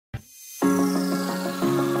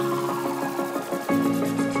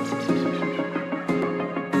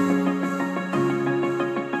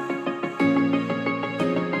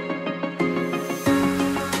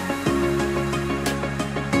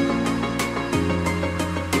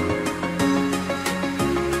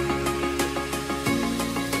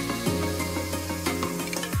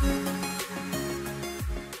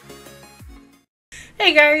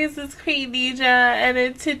Hey guys, it's Queendija, and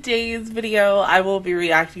in today's video, I will be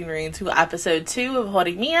reacting to episode 2 of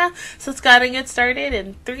Horimiya. So let's go ahead and get started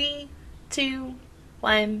in 3, 2,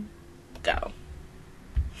 1, go.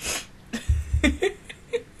 They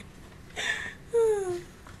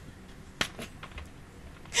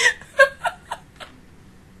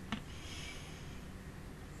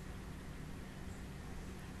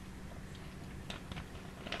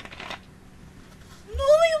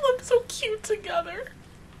look so cute together.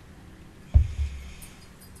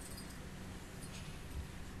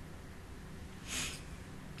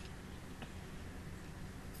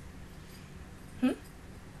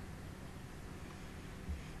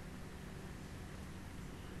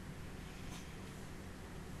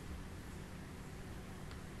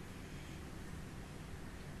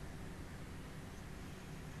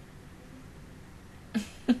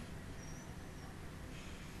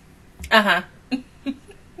 Uh-huh.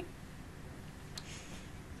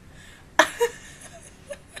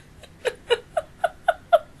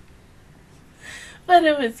 But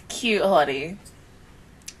it was cute, honey.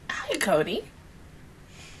 Hi, Cody.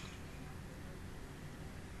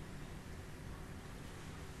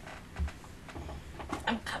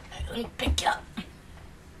 I'm coming. Let me pick you up.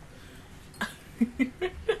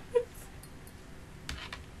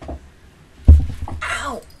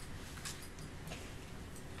 Ow.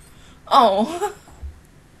 Oh.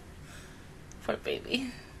 Poor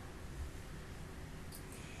baby.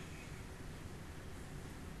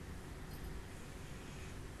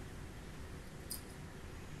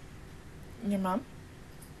 Your mom?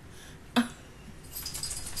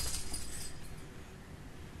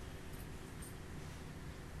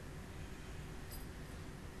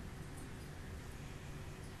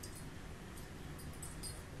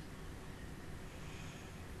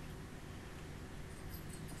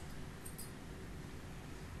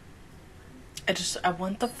 I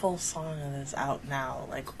want the full song of this out now.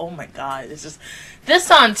 Like, oh my god, it's just, this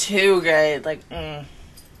song too good. Like,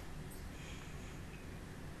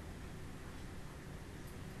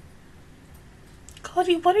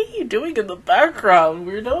 Cody, what are you doing in the background,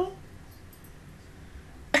 weirdo?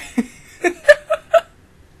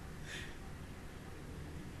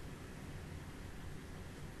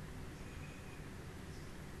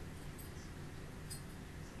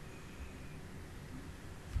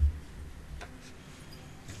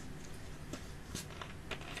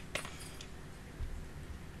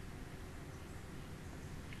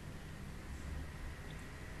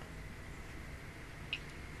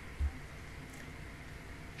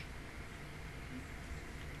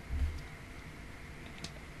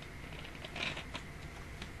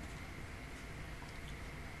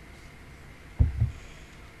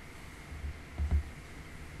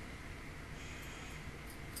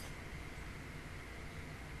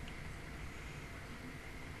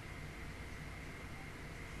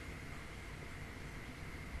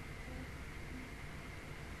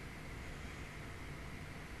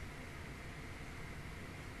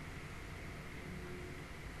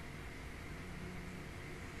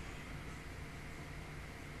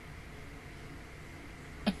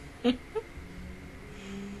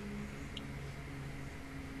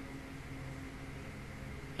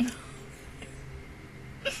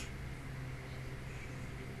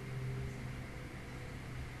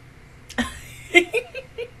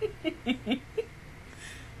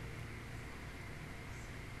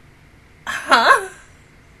 Huh?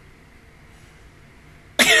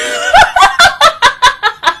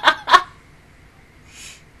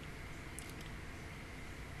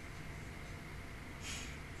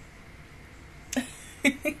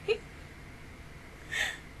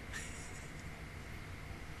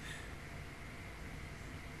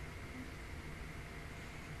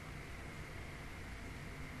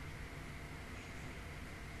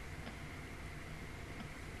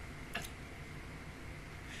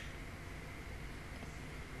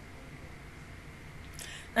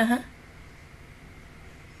 Uh-huh.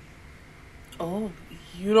 Oh,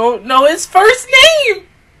 you don't know his first name!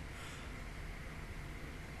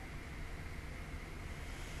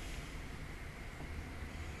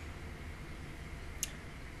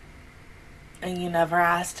 And you never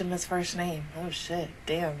asked him his first name. Oh shit.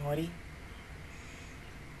 Damn, Woody.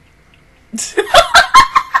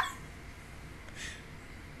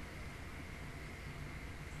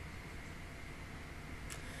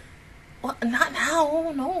 Well, not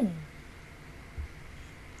now, no.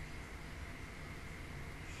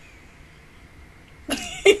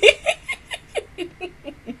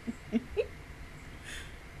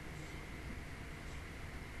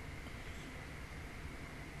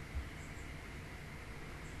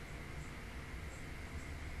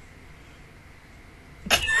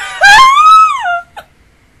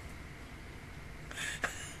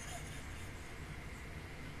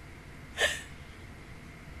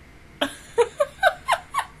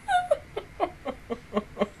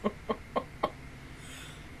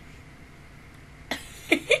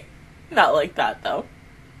 out like that, though.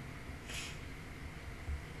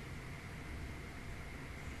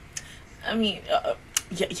 I mean,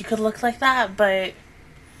 yeah, you could look like that, but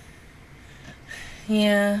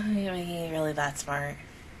yeah, he ain't really that smart.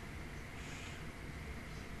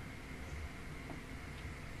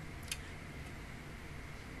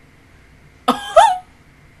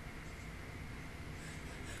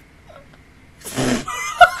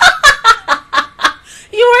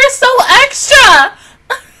 You are so extra!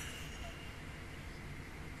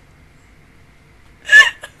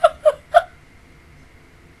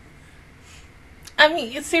 I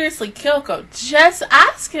mean, seriously, Kyoko, just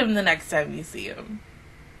ask him the next time you see him.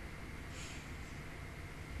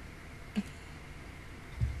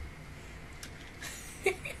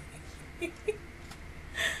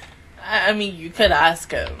 I mean, you could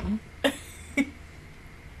ask him.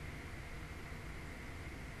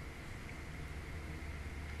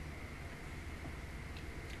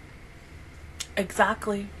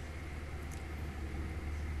 Exactly.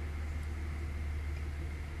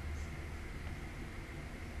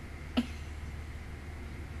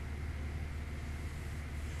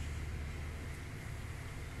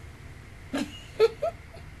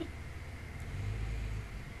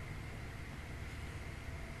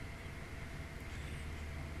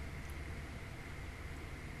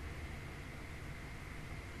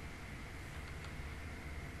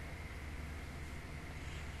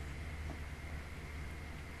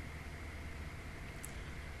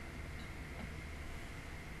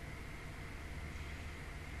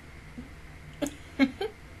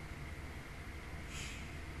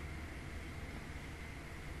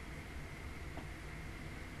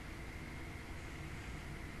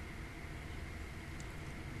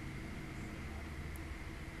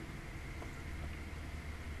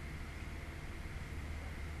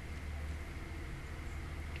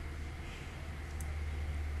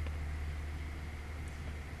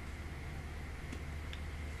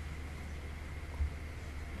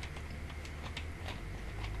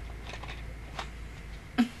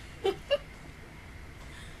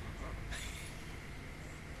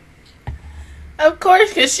 Of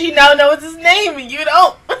course, because she now knows his name and you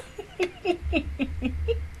don't.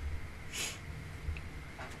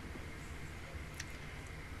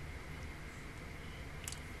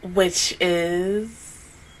 Which is...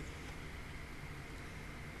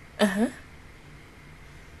 Uh-huh.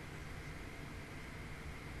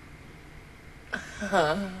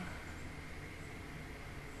 Uh-huh.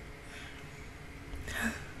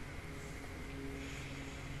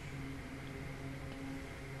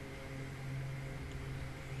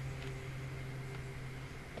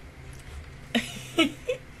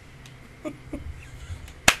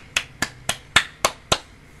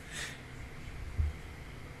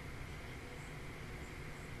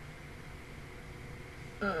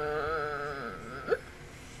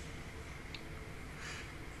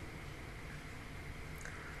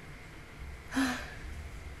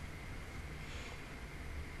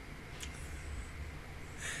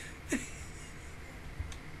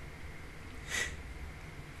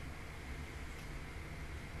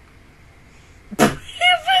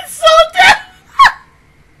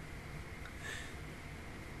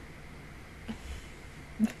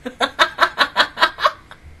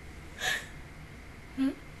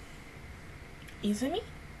 Izumi?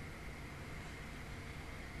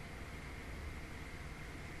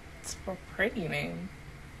 It's a pretty name.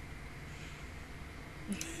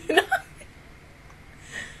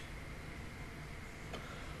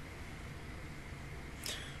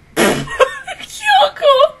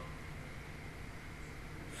 Kyoko!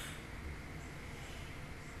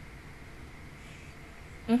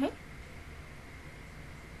 Mm-hmm.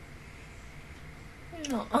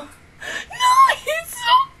 No. No, he's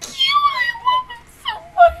so cute. I love him so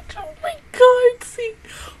much. Oh my god, see.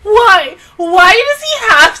 Why? Why does he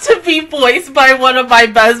have to be voiced by one of my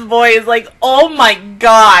best boys? Like, oh my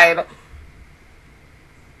god.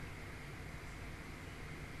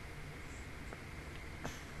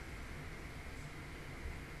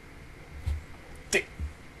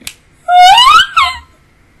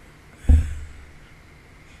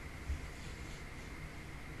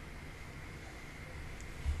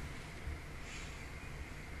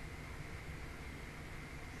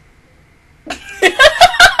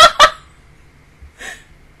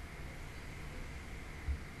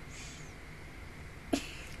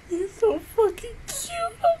 He's so fucking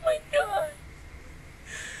cute. Oh my god.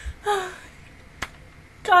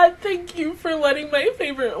 God, thank you for letting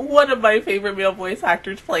one of my favorite male voice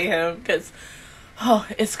actors play him, because, oh,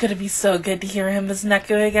 it's gonna be so good to hear him as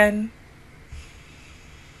Neku again.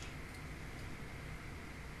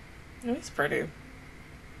 Oh, he's pretty.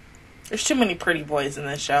 There's too many pretty boys in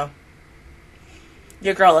this show.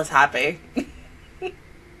 Your girl is happy.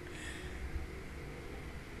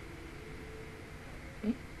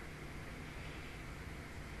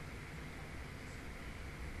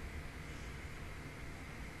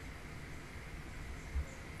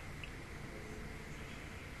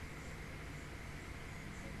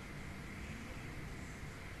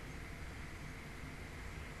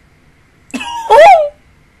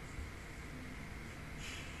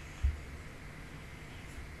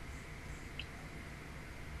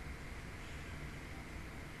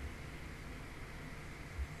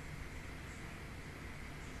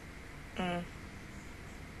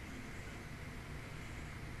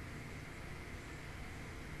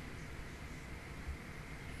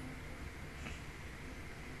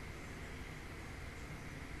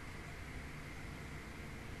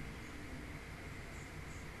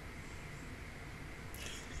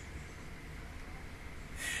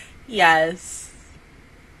 Yes.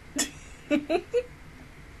 No,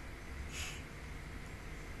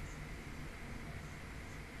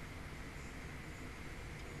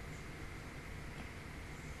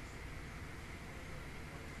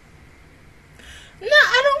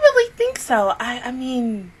 I don't really think so. I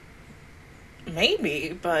mean,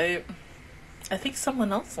 maybe, but I think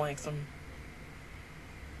someone else likes him.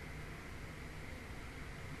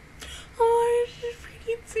 Oh, she's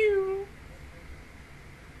pretty too.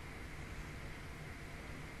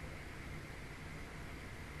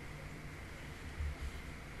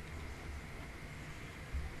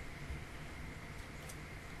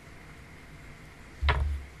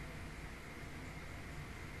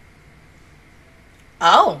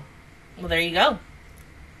 Oh, well, there you go.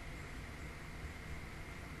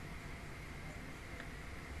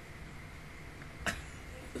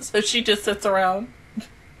 So she just sits around.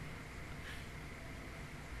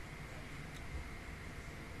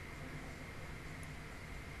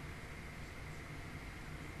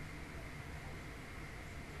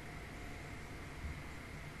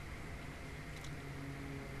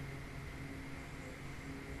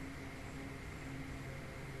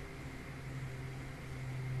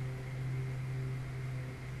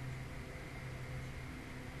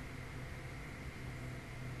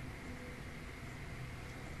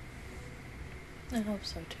 I hope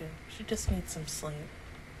so too. She just needs some sleep.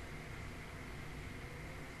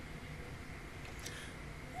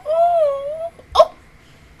 Oh! Oh!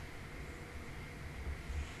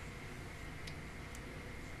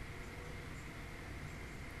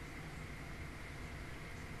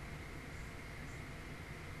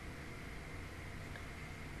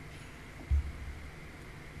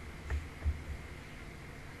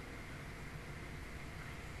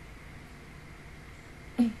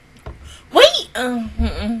 Wait!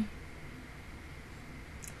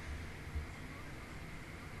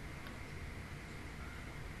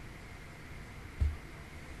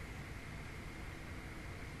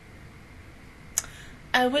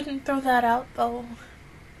 I wouldn't throw that out though.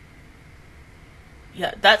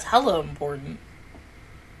 Yeah, that's hella important.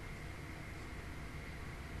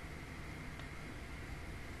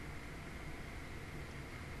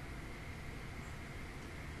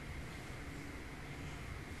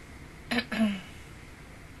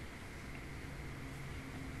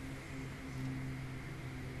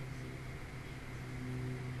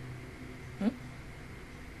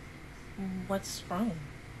 What's wrong?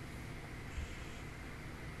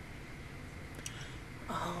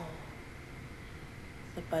 Oh,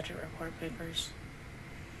 the budget report papers.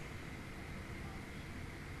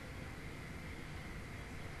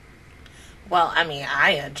 Well, I mean,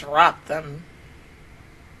 I had dropped them.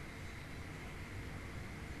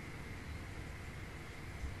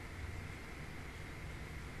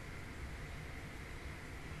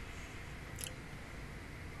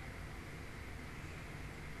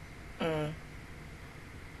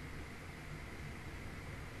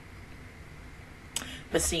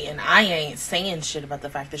 But see, and I ain't saying shit about the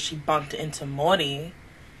fact that she bumped into Mori.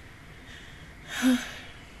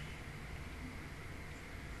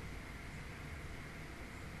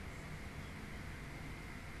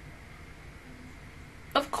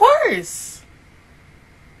 Of course.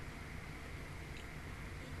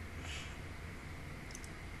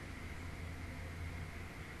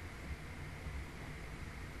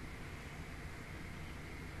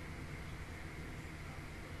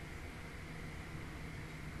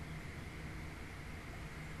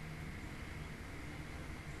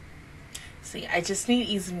 See, I just need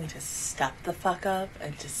Izumi to step the fuck up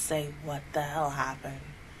and just say what the hell happened.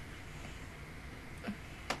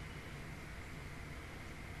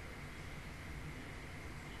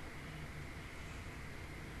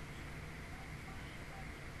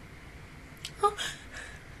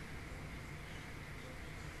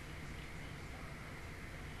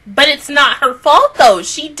 But it's not her fault, though.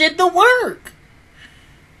 She did the work.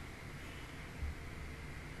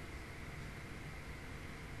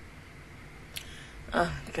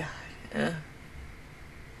 Oh, God. Yeah.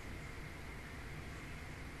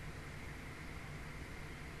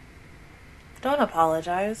 Don't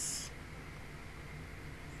apologize.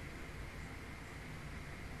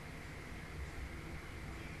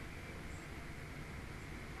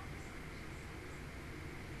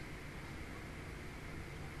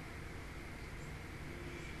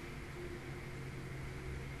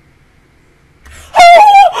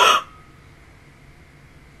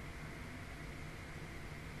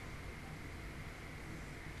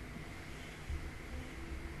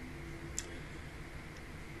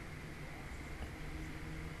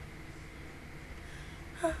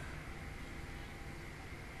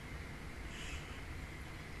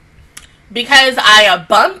 Because I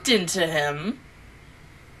bumped into him.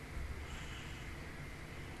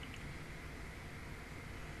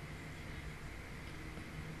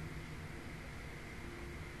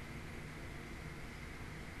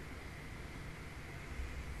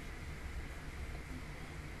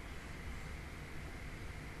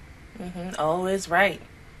 Always right.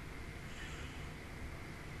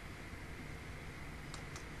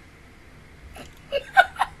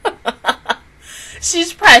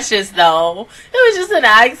 She's precious, though. It was just an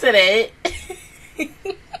accident.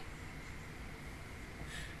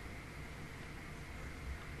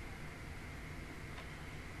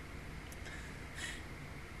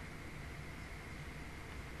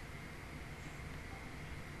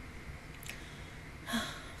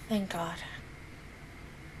 Thank God.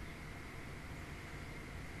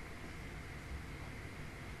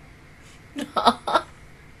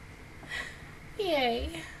 Yay.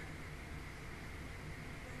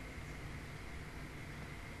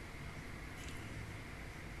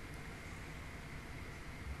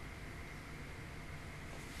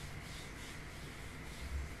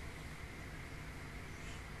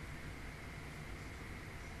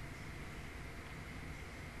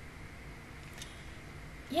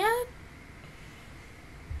 Yeah.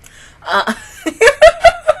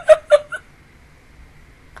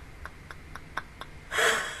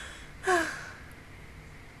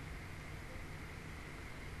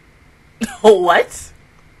 What?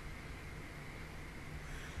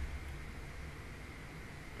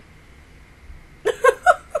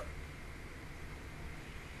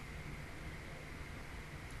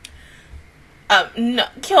 No,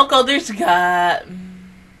 Kyoko, there's got...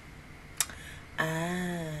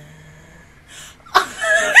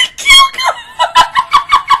 Kyoko!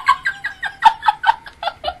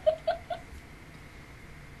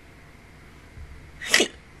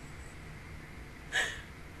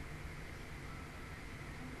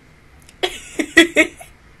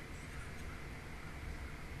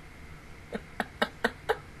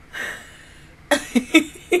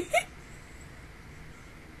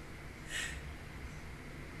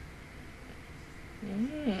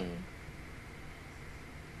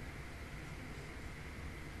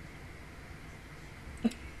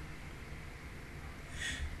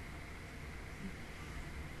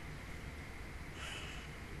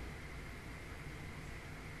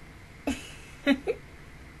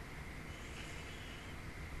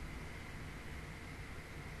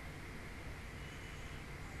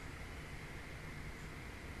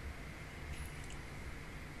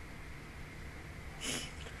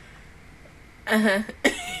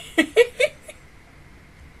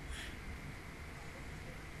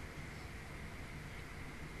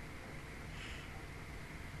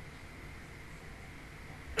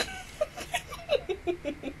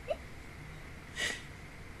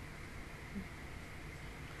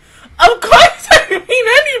 Of course, I mean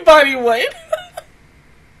anybody would.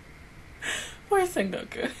 Where's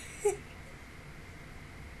Sengoku?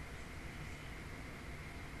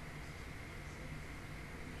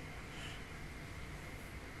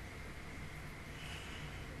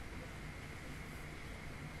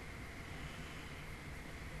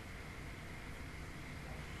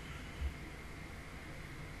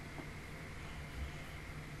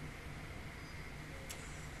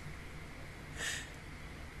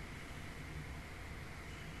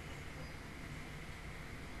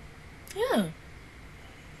 Yeah.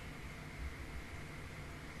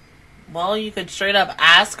 Well, you could straight up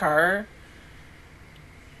ask her.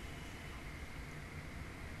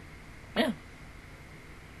 Yeah.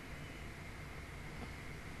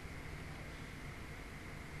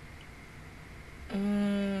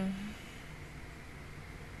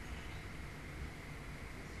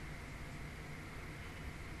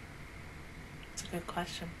 It's a good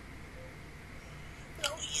question.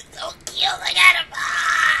 Oh, he's so cute. Look at him.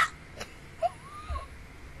 Ah!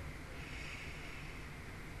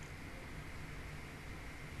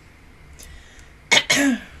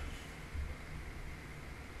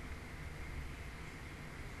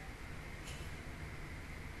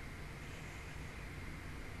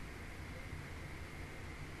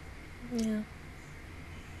 Yeah.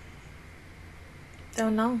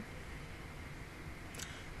 Don't know.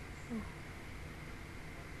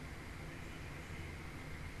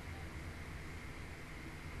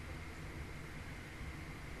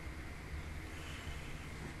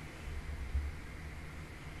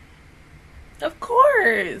 Of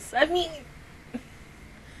course. I mean,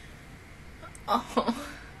 oh.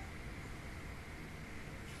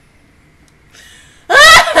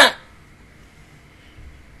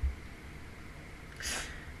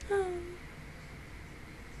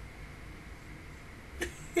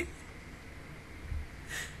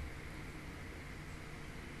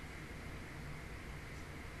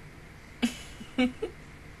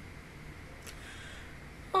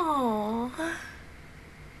 Oh.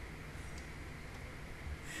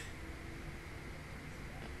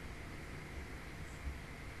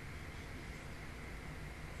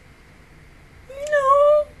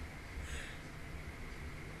 No.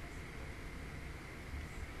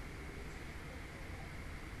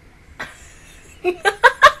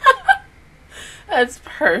 That's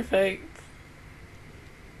perfect.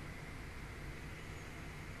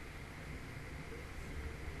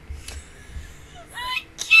 I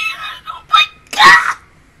can't. Oh my god.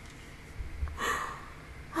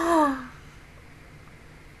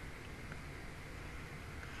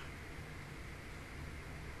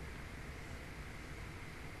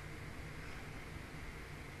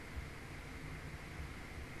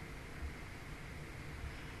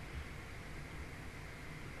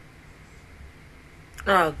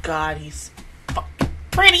 Oh god, he's fucking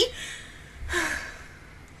pretty.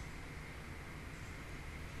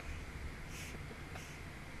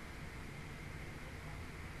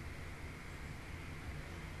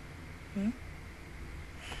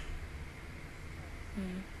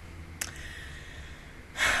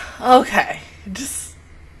 Okay, just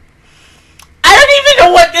I don't even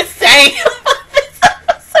know what to say about this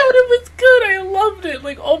episode. It was good. I loved it.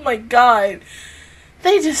 Like, oh my god.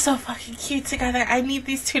 They just so fucking cute together. I need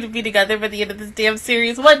these two to be together by the end of this damn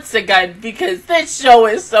series once again, because this show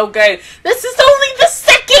is so good. This is only the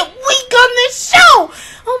second week on this show!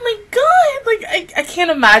 Oh my god! Like, I can't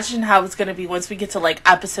imagine how it's gonna be once we get to, like,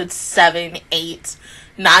 episode 7, 8,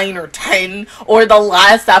 9, or 10, or the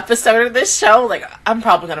last episode of this show. Like, I'm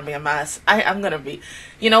probably gonna be a mess. I'm gonna be...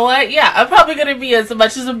 You know what? Yeah, I'm probably gonna be as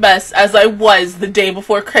much as a mess as I was the day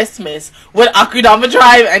before Christmas when Akudama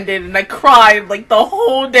Drive ended, and I cried like the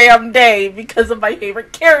whole damn day because of my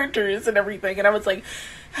favorite characters and everything. And I was like,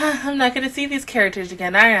 I'm not gonna see these characters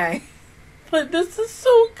again, are I? But this is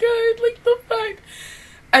so good. Like, the fact,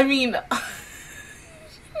 I mean, Mia,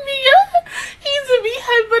 he's to be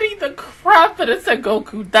headbutting the crap out of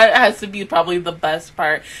Sengoku. That has to be probably the best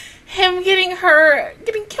part. Him getting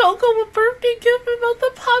Kyoko a birthday gift about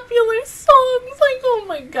the popular songs. Like, oh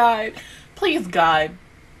my god. Please, God.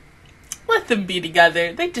 Let them be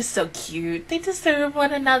together. They're just so cute. They deserve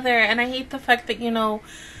one another. And I hate the fact that, you know,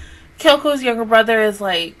 Kyoko's younger brother is,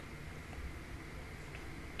 like,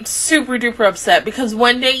 super duper upset. Because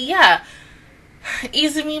one day, yeah,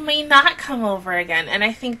 Izumi may not come over again. And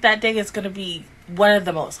I think that day is going to be one of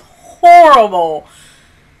the most horrible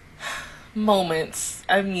moments.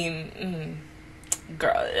 I mean,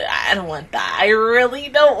 girl, I don't want that. I really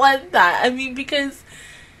don't want that. I mean, because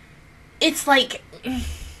it's like,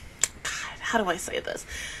 God, how do I say this?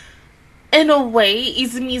 In a way,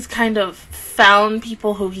 Izumi's kind of found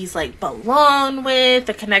people who he's, like, belong with,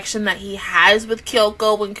 the connection that he has with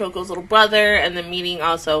Kyoko and Kyoko's little brother, and then meeting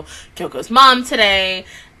also Kyoko's mom today,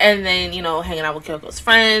 and then, you know, hanging out with Kyoko's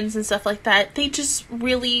friends and stuff like that. They just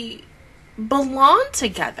really belong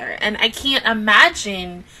together, and I can't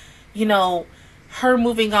imagine, you know, her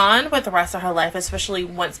moving on with the rest of her life, especially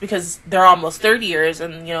once, because they're almost 30 years,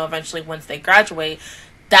 and, you know, eventually once they graduate,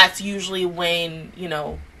 that's usually when, you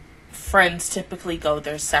know, friends typically go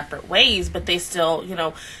their separate ways, but they still, you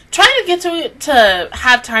know, try to get to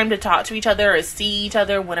have time to talk to each other or see each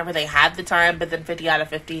other whenever they have the time. But then 50 out of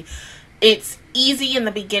 50, it's easy in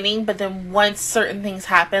the beginning, but then once certain things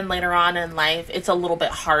happen later on in life, it's a little bit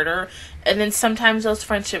harder. And then sometimes those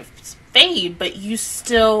friendships fade, but you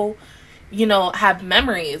still, you know, have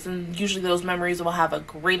memories, and usually those memories will have a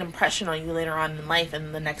great impression on you later on in life,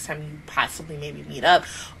 and the next time you possibly maybe meet up,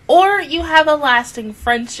 or you have a lasting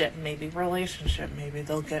friendship, maybe relationship, maybe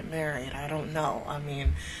they'll get married. I don't know. I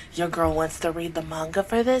mean, your girl wants to read the manga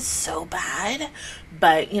for this so bad,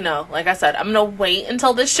 but, you know, like I said, I'm gonna wait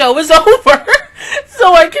until this show is over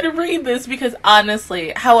so I can read this, because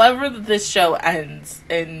honestly, however this show ends,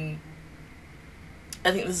 in I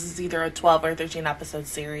think this is either a 12 or 13 episode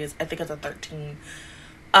series. I think it's a 13.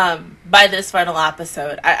 By this final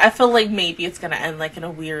episode, I feel like maybe it's going to end like in a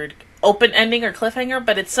weird open ending or cliffhanger,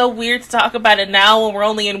 but it's so weird to talk about it now when we're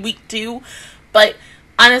only in week 2. But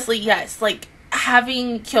honestly, yes, like,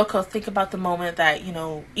 having Kyoko think about the moment that, you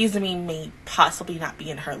know, Izumi may possibly not be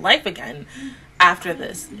in her life again after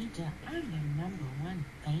this. I'm your #1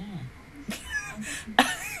 fan.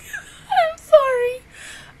 I'm sorry.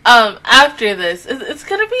 After this, it's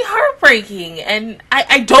gonna be heartbreaking, and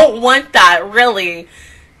I don't want that, really.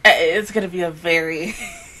 It's gonna be a very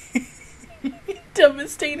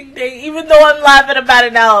devastating day, even though I'm laughing about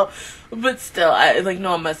it now. But still,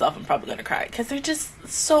 knowing myself, I'm probably gonna cry, because they're just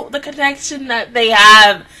so, the connection that they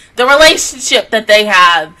have, the relationship that they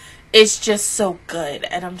have, is just so good,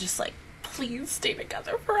 and I'm just like, please stay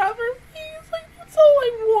together forever, please, like, that's all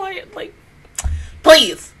I want, like,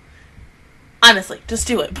 please. Honestly, just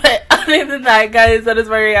do it. But other than that, guys, that is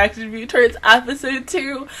my reaction view towards episode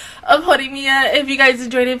 2 of Horimiya. If you guys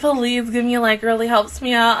enjoyed it, please give me a like. It really helps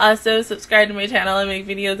me out. Also, subscribe to my channel. I make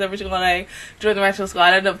videos every single day. Join the Retro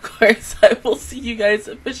Squad. And of course, I will see you guys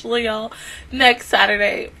officially, y'all, next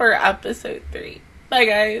Saturday for episode 3. Bye,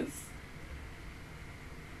 guys.